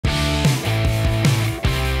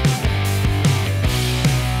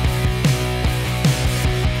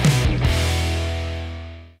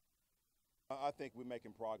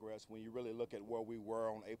making progress when you really look at where we were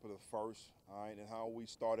on April the 1st, all right, and how we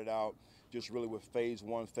started out just really with phase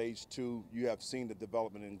 1, phase 2. You have seen the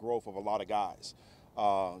development and growth of a lot of guys.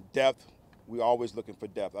 Depth, we're always looking for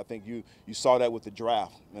depth. I think you saw that with the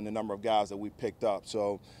draft and the number of guys that we picked up.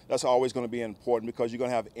 So that's always going to be important because you're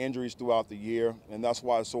going to have injuries throughout the year, and that's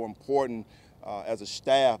why it's so important as a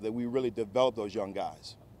staff that we really develop those young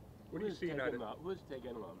guys. What do you see Who's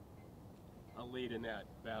taking a lead in that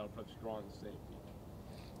battle for strong safety?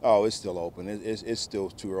 Oh, it's still open. It's still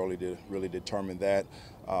too early to really determine that.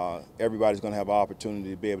 Everybody's going to have an opportunity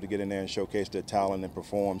to be able to get in there and showcase their talent and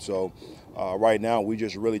perform. So right now, we're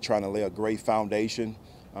just really trying to lay a great foundation.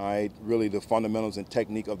 All right, really the fundamentals and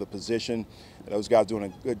technique of the position. Those guys doing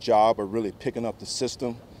a good job of really picking up the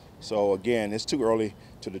system. So again, it's too early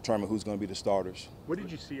to determine who's going to be the starters. What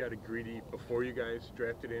did you see out of Greedy before you guys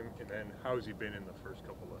drafted him, and then how has he been in the first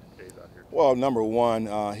couple of days out here? Well, number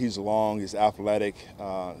one, he's long, he's athletic.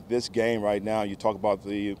 This game right now, you talk about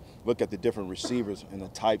look at the different receivers and the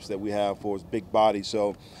types that we have for his big body.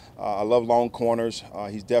 So I love long corners.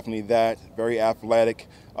 He's definitely that, very athletic,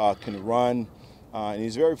 can run. And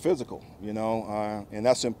he's very physical, you know, and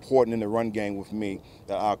that's important in the run game with me,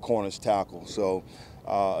 that our corners tackle. So,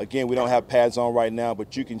 again, we don't have pads on right now,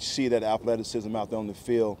 but you can see that athleticism out there on the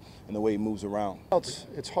field and the way he moves around.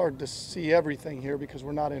 It's hard to see everything here because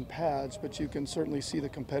we're not in pads, but you can certainly see the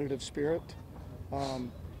competitive spirit.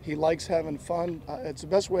 He likes having fun. It's the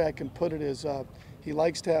best way I can put it is he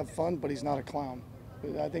likes to have fun, but he's not a clown.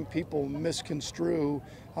 I think people misconstrue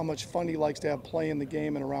how much fun he likes to have playing the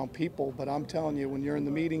game and around people, but I'm telling you, when you're in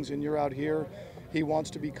the meetings and you're out here, he wants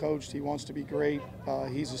to be coached, he wants to be great.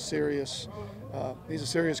 He's a serious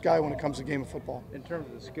guy when it comes to game of football. In terms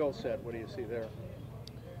of the skill set, what do you see there?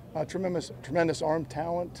 Tremendous arm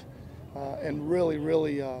talent, and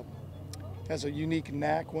really has a unique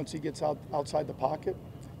knack once he gets outside the pocket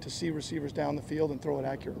to see receivers down the field and throw it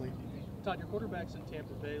accurately. Todd, your quarterbacks in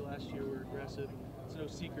Tampa Bay last year were aggressive. It's no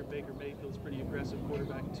secret baker-mayfield's pretty aggressive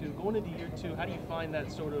quarterback too. Going into year 2, how do you find that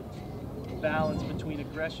sort of balance between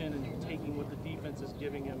aggression and taking what the defense is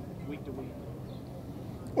giving him week to week?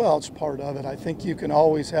 Well, it's part of it. I think you can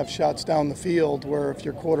always have shots down the field where if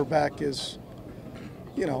your quarterback is,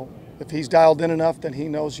 you know, if he's dialed in enough, then he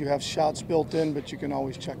knows you have shots built in, but you can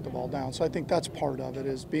always check the ball down. So I think that's part of it,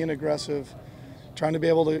 is being aggressive, trying to be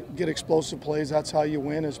able to get explosive plays. That's how you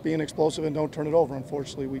win, is being explosive and don't turn it over.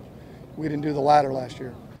 Unfortunately, we didn't do the latter last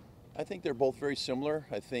year. I think they're both very similar.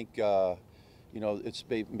 I think, you know, it's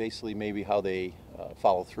basically maybe how they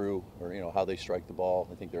follow through, or, you know, how they strike the ball.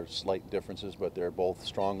 I think there's slight differences, but they're both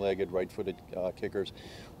strong-legged, right-footed kickers.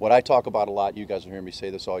 What I talk about a lot, you guys will hear me say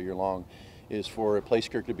this all year long, is for a place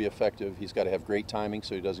kicker to be effective, he's got to have great timing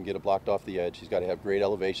so he doesn't get it blocked off the edge. He's got to have great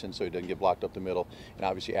elevation so he doesn't get blocked up the middle, and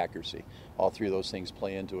obviously accuracy. All three of those things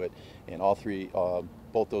play into it, and all three,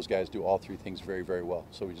 both those guys do all three things very, very well.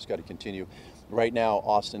 So we just got to continue. Right now,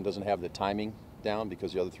 Austin doesn't have the timing down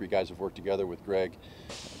because the other three guys have worked together with Greg,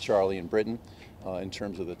 Charlie, and Britton in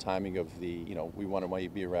terms of the timing of the, you know, we want to maybe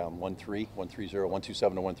be around 1-3, 1-3-0, 1-2-7 to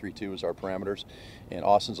 1-3-2 is our parameters. And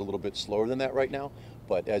Austin's a little bit slower than that right now,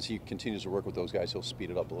 but as he continues to work with those guys, he'll speed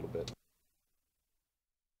it up a little bit.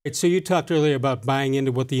 Right, so you talked earlier about buying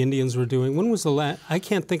into what the Indians were doing. When was the last, I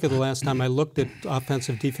can't think of the last time I looked at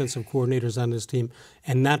offensive, defensive coordinators on this team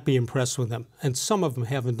and not be impressed with them. And some of them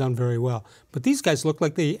haven't done very well. But these guys look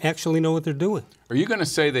like they actually know what they're doing. Are you going to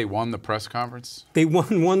say they won the press conference? They won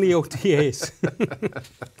the OTAs.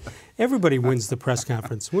 Everybody wins the press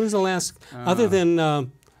conference. When was the last, other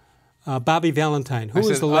than Bobby Valentine? Who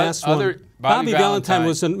was the last one? Bobby Valentine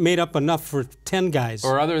was made up enough for 10 guys.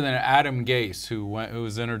 Or other than Adam Gase, who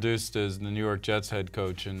was introduced as the New York Jets head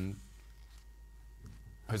coach, and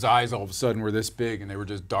his eyes all of a sudden were this big, and they were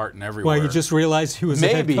just darting everywhere. Well, you just realized he was a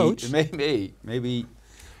head coach? Maybe.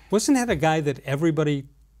 Wasn't that a guy that everybody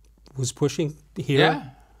was pushing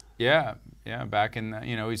here? Yeah. Back in,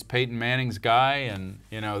 you know, he's Peyton Manning's guy, and,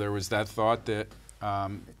 you know, there was that thought that,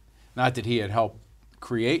 not that he had helped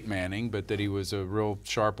create Manning, but that he was a real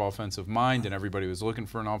sharp offensive mind, and everybody was looking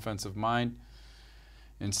for an offensive mind.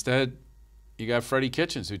 Instead, you got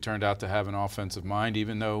Freddie-Kitchens, who turned out to have an offensive mind,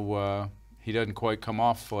 even though he doesn't quite come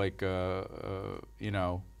off like you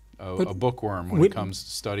know, a bookworm when it comes to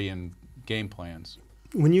studying game plans.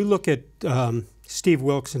 When you look at Steve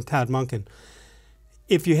WIlks and Todd Monken,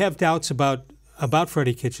 if you have doubts about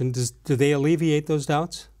Freddie-Kitchens, do they alleviate those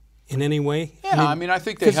doubts in any way? Yeah, I mean, I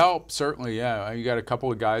think they help, certainly, yeah. You got a couple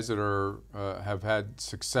of guys that are have had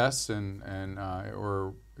success and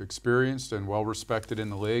or experienced and well-respected in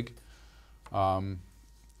the league. And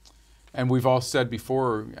we've all said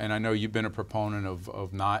before, and I know you've been a proponent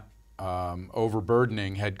of not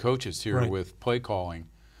overburdening head coaches here Right. with play calling.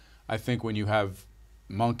 I think when you have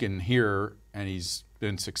Monken here and he's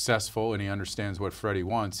been successful and he understands what Freddie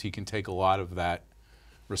wants, he can take a lot of that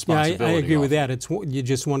responsibility. Yeah, I agree off with him. that. It's you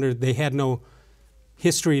just wonder they had no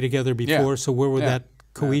history together before, so where would that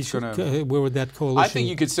cohesion, where would that coalition? I think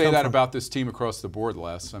you could say come that from? about this team across the board,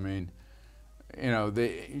 Les. I mean, you know,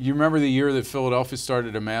 you remember the year that Philadelphia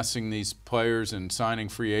started amassing these players and signing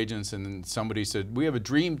free agents, and then somebody said, we have a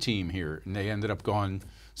dream team here, and they ended up going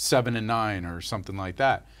 7-9 or something like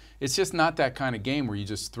that. It's just not that kind of game where you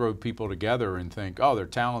just throw people together and think, oh, they're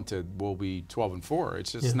talented, we'll be 12-4.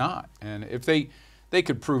 It's just not. And if they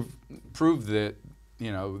could prove that,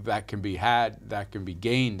 you know, that can be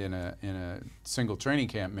gained in a single training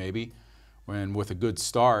camp maybe, with a good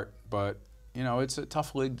start, but you know, it's a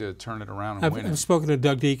tough league to turn it around and win it. I've spoken to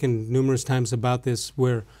Doug Deacon numerous times about this,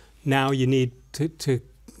 where now you need to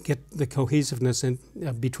get the cohesiveness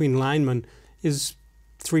between linemen is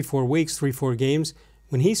 3-4 weeks, 3-4 games.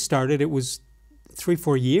 When he started, it was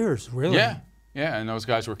 3-4 years, really. Yeah, and those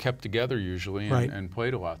guys were kept together usually and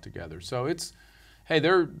played a lot together. So it's, hey,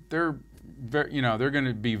 they're very, you know, they're going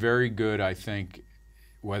to be very good, I think,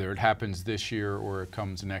 whether it happens this year or it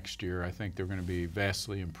comes next year. I think they're going to be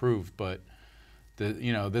vastly improved, but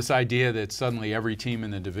you know, this idea that suddenly every team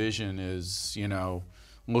in the division is, you know,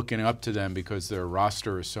 looking up to them because their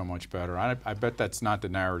roster is so much better. I bet that's not the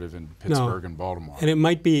narrative in Pittsburgh and Baltimore. And it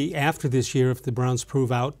might be after this year if the Browns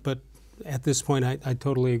prove out, but at this point I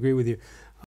totally agree with you.